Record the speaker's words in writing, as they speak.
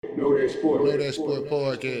Know that sport. Know That Sport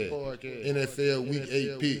Podcast. NFL Week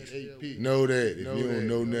 8 picks. Know that if you don't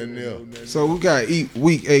know nothing else. So we got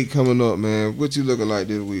week 8 coming up, man. What you looking like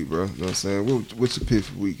this week, bro? You know what I'm saying? What's your pick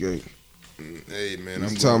for week 8? Hey, man.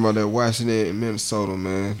 I'm talking about that Washington and Minnesota,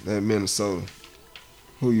 man. That Minnesota.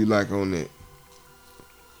 Who you like on that?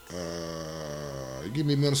 Give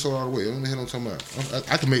me Minnesota all the way. What the hell I'm talking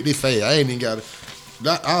about? I can make this fast. I ain't even got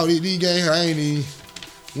to. All these games, I ain't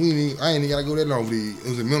even got to go that long with these. It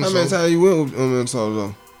was in How Minnesota. many times you went with Minnesota,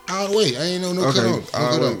 though? All the way. I ain't no Okay. cut off. No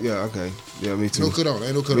cut off. Yeah, okay. Yeah, me too. No cut off.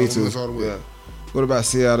 Ain't no cut Me off. too. Minnesota all the way. Yeah. What about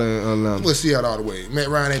Seattle and Atlanta? Let's see all the way. Matt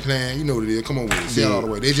Ryan ain't playing. You know what it is. Come on with it. See all the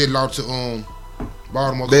way. They just lost to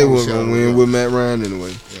Baltimore. They were going to win with Matt Ryan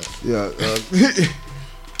anyway. Yeah. Yeah.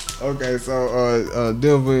 Okay, so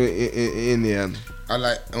Denver and Indiana. I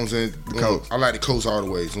like, you know what I'm saying, Colts. I like the Colts all the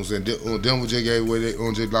way. You know what I'm saying, Denver just gave away, they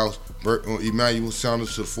just lost Emmanuel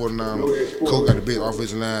Sanders to the 49ers. Colts got the best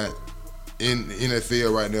offensive line in the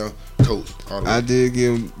NFL right now. Colts all the way. I did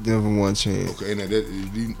give Denver one chance. Okay, and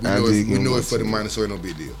we know it for the minus, so it's no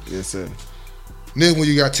big deal. Yes, sir. Next one,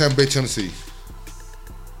 you got Tampa Bay, Tennessee.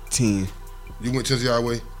 10. You went Tennessee all the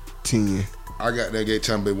way? 10. I got that, gave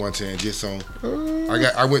Tampa Bay one chance, just on.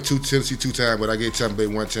 I went to Tennessee 2 times, but I gave Tampa Bay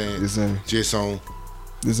one chance, Yes, sir. just on.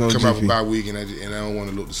 This on Come out for GP. bye week, and I don't want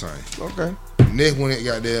to look the same. Okay. Next one that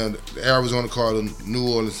got there, the Arizona Cardinals, New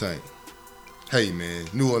Orleans Saints. Hey man,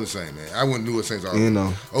 New Orleans Saints, man. I went New Orleans Saints all You day.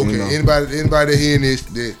 know. Okay, you know. anybody that hearing this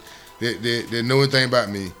that know anything about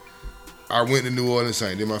me, I went to New Orleans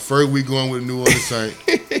Saints. Then my first week going with the New Orleans Saints.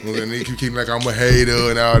 And they keep like I'm a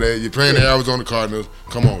hater and all that. You're playing the Arizona Cardinals.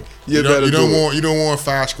 Come on. You don't want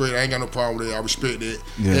 5 straight. I ain't got no problem with that. I respect that.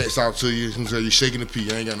 Yeah. Hats out to you. You're shaking the pee.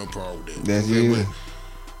 I ain't got no problem with that. That's Okay, you. but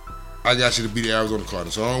I got you to beat the Arizona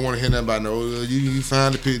Cardinals. So I don't want to hear nothing about no. You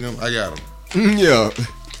finally picked them. I got them. Yeah.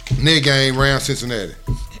 Next game, Rams Cincinnati.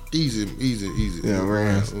 Easy. Yeah,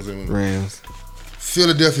 Rams. Rams.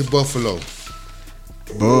 Philadelphia Buffalo.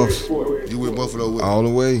 Buff. You went Buffalo with All the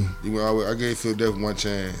way. you went all the way. I gave Philadelphia one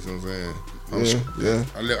chance. You know what I'm saying? Yeah.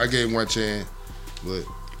 I gave him one chance, but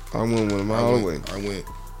I went with them I all the way. went. You know what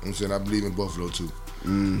I'm saying? I believe in Buffalo too.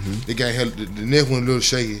 Mm-hmm. They got the next one a little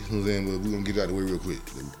shaky. You know what I'm saying? But we're gonna get out of the way real quick.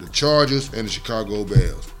 The Chargers and the Chicago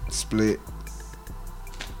Bears. Split.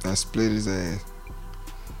 I split his ass.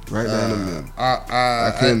 Right down the middle.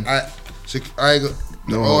 I couldn't.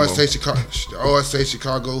 The odds say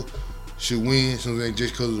Chicago should win, something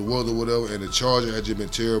just because of the weather or whatever, and the Chargers have just been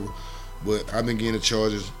terrible. But I've been getting the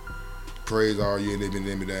Chargers praise all year, and they've been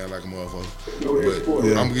letting me down like a motherfucker. But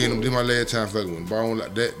Yeah. I'm getting them. This my last time fucking with them. But I don't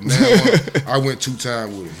like that. Now I went 2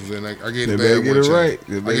 times with them. I gave the They better bad get one it chance. right.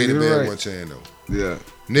 They I better gave the get it bad right. one chance though. Yeah.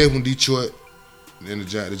 Next one, Detroit, and the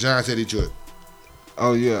Giants. The Giants at Detroit.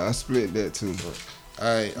 Oh, yeah. I split that too.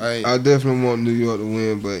 I I definitely want New York to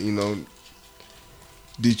win, but, you know,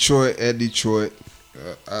 Detroit at Detroit.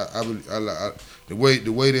 the way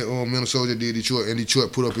that Minnesota did Detroit, and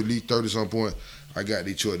Detroit put up at least 30 some point. I got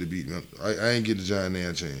Detroit to beat them. I ain't getting the Giants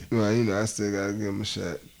now chance. Well, you know, I still got to give them a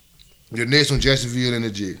shot. The next one, Jacksonville and the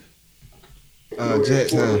Jets.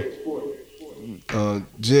 Jets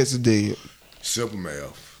are dead. Simple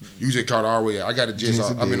math. You just caught all the way out. I got the Jets.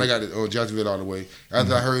 Jets are I dead. got the Jacksonville all the way.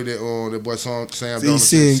 After I heard that that boy Sam See, Donald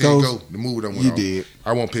seeing said, Ghost, go, the movie done went you on. did.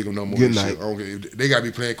 I won't pick them no more. Good This night. shit. I don't care. They got to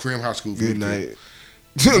be playing Cream High School. For Good me to night.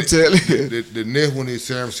 I'm telling you. The next one is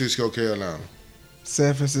San Francisco, Carolina.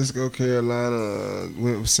 San Francisco, Carolina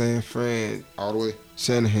went with San Fran. All the way.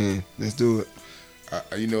 Shanahan. Let's do it.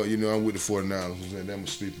 You know, I'm with the 49ers. Them a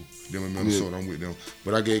sleeper. Them in Minnesota, I'm with them.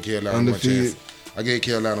 But I gave Carolina Undefeated. one chance. I gave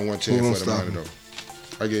Carolina one Who chance gonna for the stop money, them? though.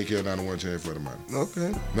 I gave Carolina one chance for the money.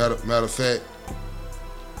 Okay. Matter of fact,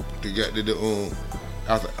 they got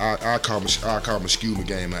after I call my Skuma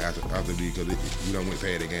game after the because we don't went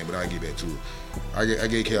past that game, but I get back to it. I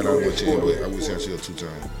gave Carolina one chance, but I went San Francisco 2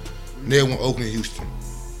 times. Next one, Oakland, Houston.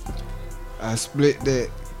 I split that.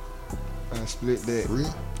 For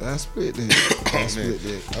real? I split that. I split Man,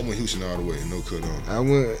 that. I went Houston all the way, no cut on. I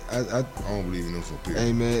don't believe in them for a pick.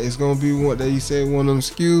 Hey man, it's gonna be one that you said one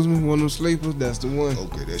of them one of them sleepers. That's the one.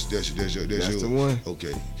 Okay, that's the one.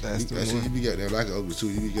 Okay, That's the one. You be got that like an ugly too.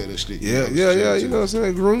 You be got that stick. Yeah. You know what I'm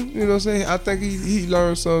saying, Groom. You know what I'm saying. I think he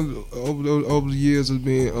learned something over the years of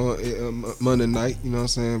being on Monday night. You know what I'm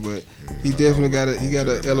saying. But he definitely got to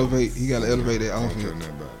elevate. He got to elevate that I don't care offense.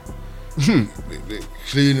 nothing about it. the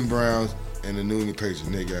Cleveland Browns and the New England Patriots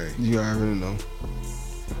in that game. You already know.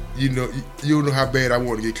 You don't know how bad I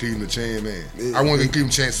want to get Cleveland a chance, man. I want to get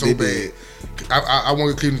Cleveland a chance so bad. I want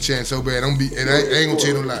to get Cleveland a chance so bad. I ain't gonna tell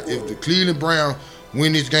you no lie. If the Cleveland Browns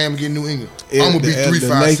win this game against New England, I'm gonna be 3-5-7. The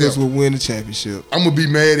Lakers will win the championship. I'm gonna be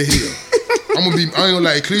mad at hell. I ain't gonna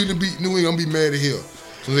lie. If Cleveland beat New England, I'm gonna be mad at hell.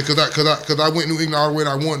 So cause I went New England all the way.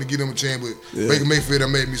 I wanted to give them a chance, but Baker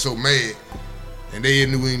Mayfield made me so mad, and they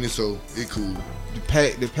in New England, so it cool. The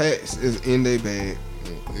Pats is in their bag.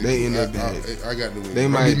 They in their bag. I got New England. They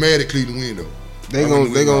might be mad at Cleveland win though. They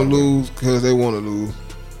gonna lose because they want to lose.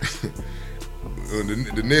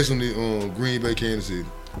 The next one is Green Bay, Kansas City.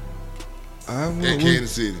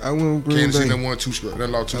 Kansas City. I went with Green Kansas Bay. City won two straight. They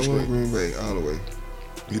lost two straight. I went Green Bay all the way.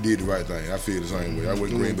 You did the right thing. I feel the same way. I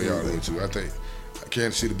went Green Bay all the way too. I think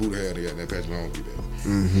Kansas City boot ahead. They got that Patrick Mahomes get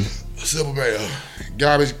that. Simple man.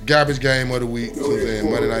 Garbage game of the week.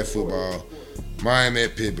 Monday Night Football. Miami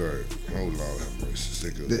at Pittsburgh. Oh Lord have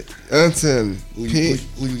mercy. I'm telling you, Pitt.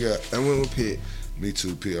 Who you got? I went with Pitt. Me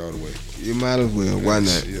too. Pitt all the way. You might as well. Why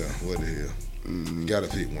not? Yeah. What the hell? Gotta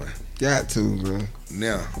pick one. Got to, bro.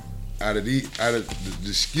 Now, out of the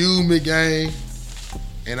excuse me game,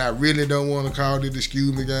 and I really don't want to call it the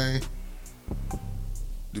excuse me game.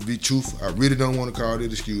 To be truthful, I really don't want to call it the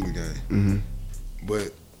excuse me game.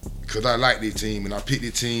 But because I like this team and I picked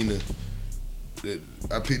the team to win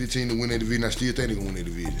the division, I still think they're gonna win the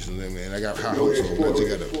division. So, man, I got high hopes on them. I just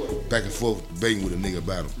got a back and forth debating with a nigga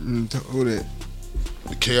about them. Who that?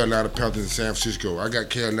 The Carolina Panthers in San Francisco. I got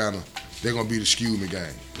Carolina. They're gonna be the excuse me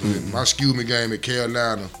game. My excuse me game at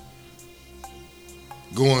Carolina.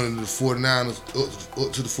 Going to the 49ers,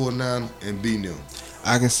 up to the 49ers and beating them.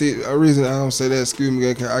 I can see a reason I don't say that excuse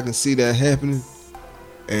me, cause I can see that happening,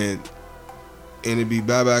 and it be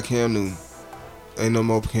bye Cam Newton. Ain't no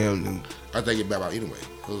more Cam Newton. I think it bye anyway.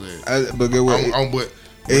 But get what?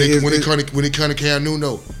 When it come to Cam Newton,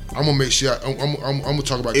 though, I'm gonna make sure I'm gonna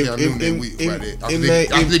talk about Cam Newton that week.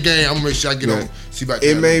 After the game, I'm gonna make sure I get on see about.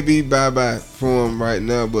 It may be bye for him right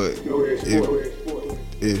now, but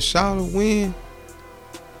if Charlotte win,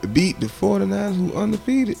 beat the 49ers who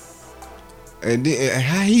undefeated, and then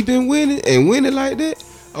how he been winning like that,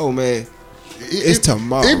 oh man, it's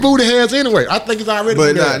tomorrow. It booty hands anyway. I think it's already.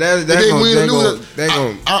 But nah, that's gonna win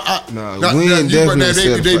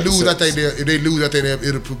definitely. If they lose, I think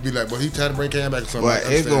it'll be like, but he trying to bring Cam back or something. But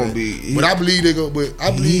it's gonna be. But I believe they go. But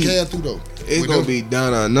I believe Cam through though. It's gonna be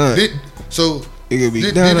done or none. So it could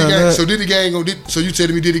be done or none. So did the gang go? So you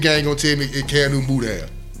telling me did the gang gonna tell me it Cam Newton booty hands?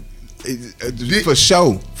 For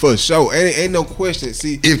sure. Ain't no question.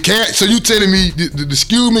 See, so you telling me the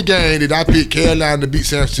excuse me game that I picked Carolina to beat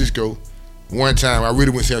San Francisco one time. I really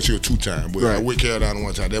went San Francisco 2 times, but I went Carolina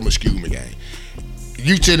 1 time. That was excuse me game.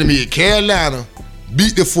 You telling me if Carolina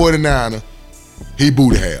beat the 49er, he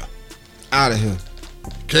booty hair out of here.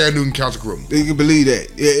 Cam Newton counts a criminal. You can believe that.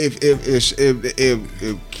 If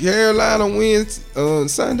Carolina wins on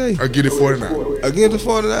Sunday against the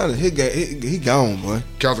 49ers, he gone, boy.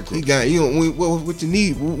 Counts a criminal. He gone. You don't what you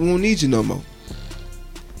need. We won't need you no more.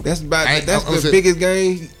 That's the biggest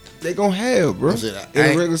game they gonna have, bro. In the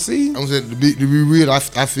regular season. I'm saying to be real, I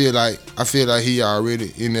feel like he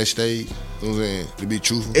already in that stage. You know what I'm saying? To be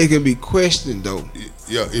truthful, it can be questioned though.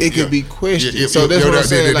 Yeah, it can be questioned. So that's what I'm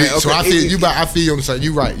saying. Like, so I feel you on the side.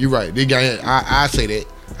 You right. They got. I say that.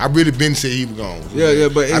 I really been said he was gone. Yeah,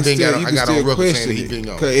 but I got on record saying he been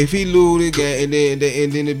gone. Cause if he lose it again and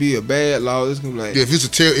then it be a bad loss, it's gonna be like. Yeah, if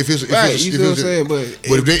it's right, you know what I'm saying. But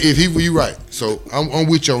if he you right. So I'm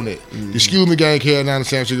with you on that. The excuse me game Carolina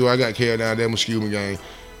San Francisco. I got Carolina. That was excuse me game.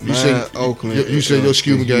 You said Oakland. You said your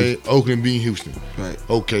excuse me game. Oakland beating Houston. Right.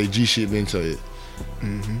 Okay. G shit been tell you.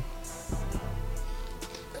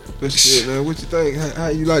 But shit, man. What you think? How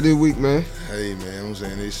you like this week, man? Hey, man. I'm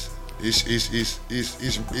saying it's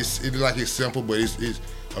like it's simple, but it's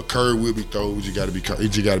a curve will be thrown. It just gotta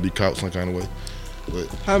be caught some kind of way. But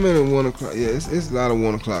how many 1 o'clock? Yeah, it's a lot of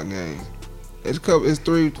 1 o'clock games. It's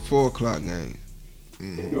 3 to 4 o'clock games.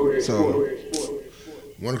 So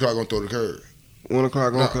 1 o'clock gonna throw the curve. 1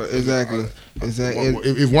 o'clock gonna exactly.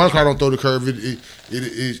 If 1 o'clock don't throw the curve, it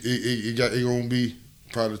gonna be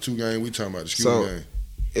probably the 2 games we talking about. The excuse game.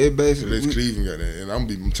 It basically so Cleveland got that, and I'm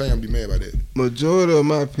telling you, I'm be mad about that. Majority of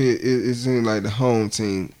my pick, it seems like the home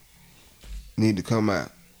team need to come out.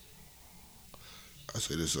 I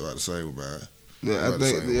say this about the same about. Yeah, I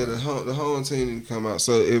think the home team need to come out.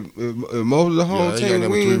 So if most of the home team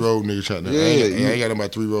wins, 3 road niggas trying to. I ain't got them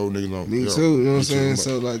about 3 road niggas on. Me too. You know what I'm saying?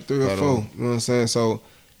 So like 3 or 4. You know what I'm saying? So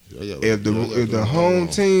if the home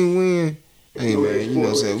team win, hey man, you know what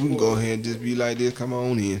I'm saying? We can go ahead and just be like this. Come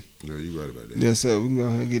on in. Yeah, you right about that. Yes, sir. We can go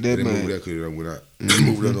ahead and get that they man. Move that because it went out.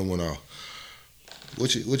 Move that went off.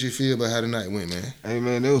 What you feel about how the night went, man? Hey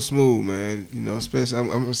man, it was smooth, man. You know, especially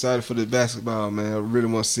I'm excited for the basketball, man. I really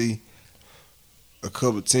want to see a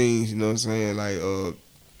couple teams. You know what I'm saying? Like, I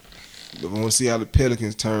want to see how the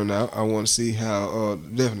Pelicans turn out. I want to see how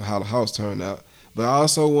definitely how the Hawks turn out. But I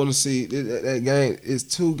also want to see that game. It's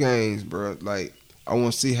 2 games, bro. Like I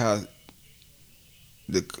want to see how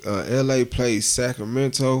the LA plays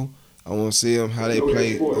Sacramento. I want to see them how they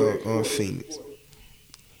play on Phoenix.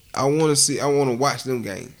 I want to watch them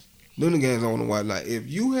games. Them the games I want to watch. Like if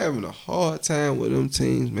you having a hard time with them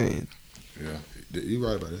teams, man. Yeah, you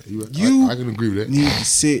right about that. You I can agree with that. Need to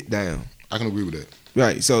sit down. I can agree with that.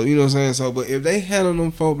 Right. So you know what I'm saying. So, but if they handle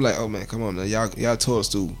them folks like, oh man, come on now, y'all told us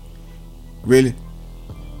to, really,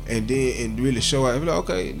 and really show out. Like,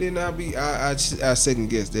 okay, then I second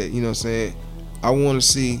guess that. You know what I'm saying. I want to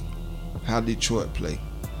see how Detroit play.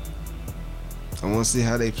 I want to see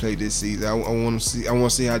how they play this season. I want to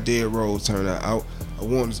see how Derrick Rose turn out. I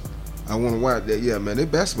want to watch that. Yeah, man, their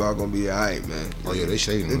basketball gonna be alright, man. Oh yeah, they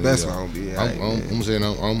shaking. Their basketball gonna be alright. I'm saying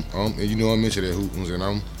and you know I mentioned that hoop. I'm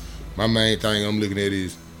saying my main thing I'm looking at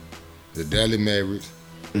is the Dallas Mavericks,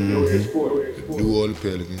 the New Orleans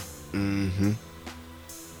Pelicans, and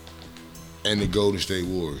the Golden State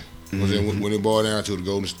Warriors. When it boils down to the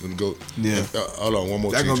Golden State, yeah. Hold on, one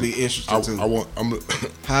more. That's gonna be interesting too.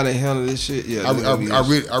 How they handle this shit. Yeah, I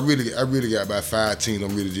really got about 5 teams.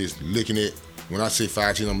 I'm really just looking at. When I say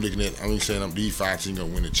 5 teams, I'm looking at. I'm saying these 5 teams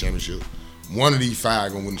gonna win the championship. One of these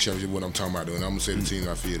 5 gonna win the championship. What I'm talking about doing. I'm gonna say the teams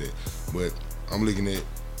I feel that. But I'm looking at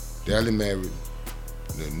Dallas Mavericks,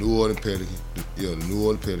 the New Orleans Pelicans,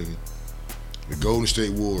 the Golden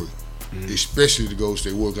State Warriors. Especially the Golden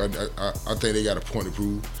State Warriors. I think they got a point to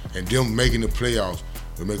prove, and them making the playoffs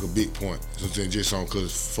will make a big point. So I'm saying just on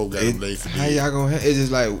because folk got them laid for how y'all gonna? It's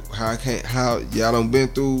just like how y'all done been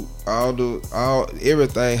through all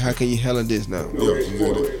everything. How can you handle this now? Yeah,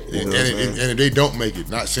 and if they don't make it,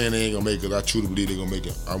 not saying they ain't gonna make it, 'cause I truly believe they gonna make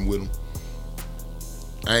it. I'm with them.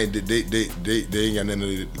 They ain't got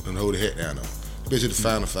nothing to hold their head down on. Especially the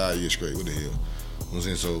final 5 years straight. What the hell? You know what I'm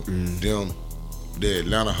saying? So them, the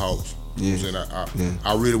Atlanta Hawks. You know what I'm saying?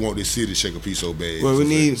 I really want this city to shake a piece so bad. Well, we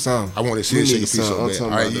need some. I want this city to shake a piece so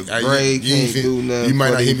bad. You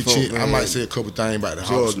might not hear me change. I might say a couple things about the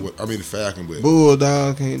Hawks. I mean the Falcons, but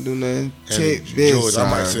Bulldog can't do nothing. Georgia,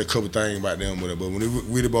 I might say a couple things about them, but when it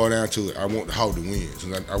really boil down to it, I want the Hawks to win. So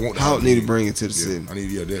I want the Hawks need to bring it to the city. I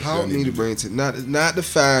need Hawks need to bring it to not the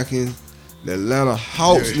Falcons. The Atlanta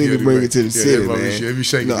Hawks need to bring it to the city, man.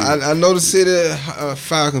 No, I know the city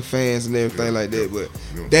Falcon fans and everything like that, but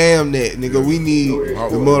damn that, nigga, we need the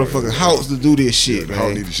motherfucking Hawks to do this shit, man.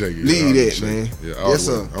 Hawks need to shake it. Leave that, man. Yes,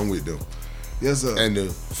 sir. I'm with them. Yes, sir. And the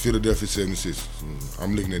Philadelphia 76ers,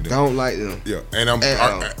 I'm looking at them. Don't like them. Yeah, and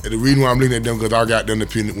the reason why I'm looking at them because I got them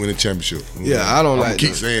to win the championship. Yeah, I don't like them.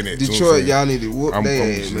 Keep saying that. Detroit, y'all need to whoop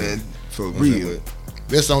their ass, man, for real.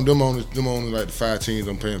 That's on them only like the 5 teams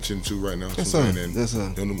I'm paying attention to right now. Yes, sir. Yes, sir.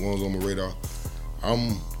 Them the ones on my radar. I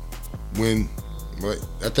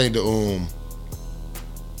think the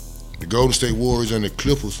Golden State Warriors and the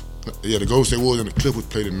Clippers. Yeah, the Golden State Warriors and the Clippers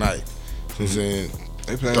play tonight. So I'm saying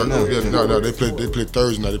they play tonight. No, they play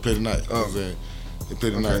Thursday night. They play tonight. Oh. You know what I'm saying they play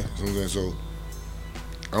tonight. So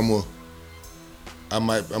I'm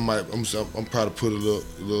saying I'm probably put a little.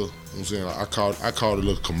 You know what I'm saying I call it a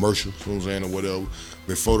little commercial. You know what I'm saying or whatever.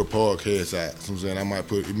 Before the podcast out, so I'm saying I might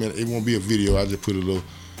put it won't be a video. I just put a little,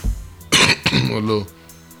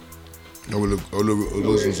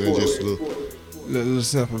 little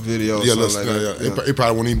simple video. Yeah, it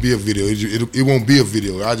probably won't even be a video. It won't be a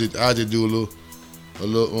video. I just do a little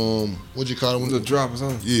what you call it? A little drop or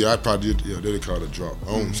something. Yeah, I probably did. Yeah, they call it a drop.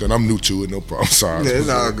 I'm saying I'm new to it. No problem. Sorry. Yeah, it's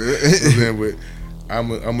all good. But I'm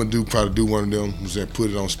gonna probably do one of them. I'm saying put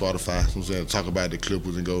it on Spotify. I'm saying talk about the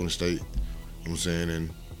Clippers and Golden State. You know what I'm saying,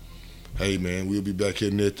 and hey man, we'll be back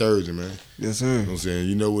here next Thursday, man. Yes, sir. You know what I'm saying,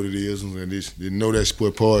 you know what it is. I'm saying this Know That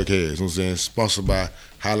Sport podcast. You know what I'm saying, sponsored by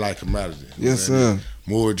Highlight Commodity. Yes, sir.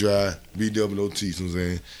 More Dry, BWOT. You know what I'm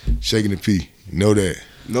saying, shaking the P. Know that.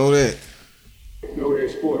 Know that. Know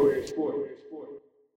That Sport.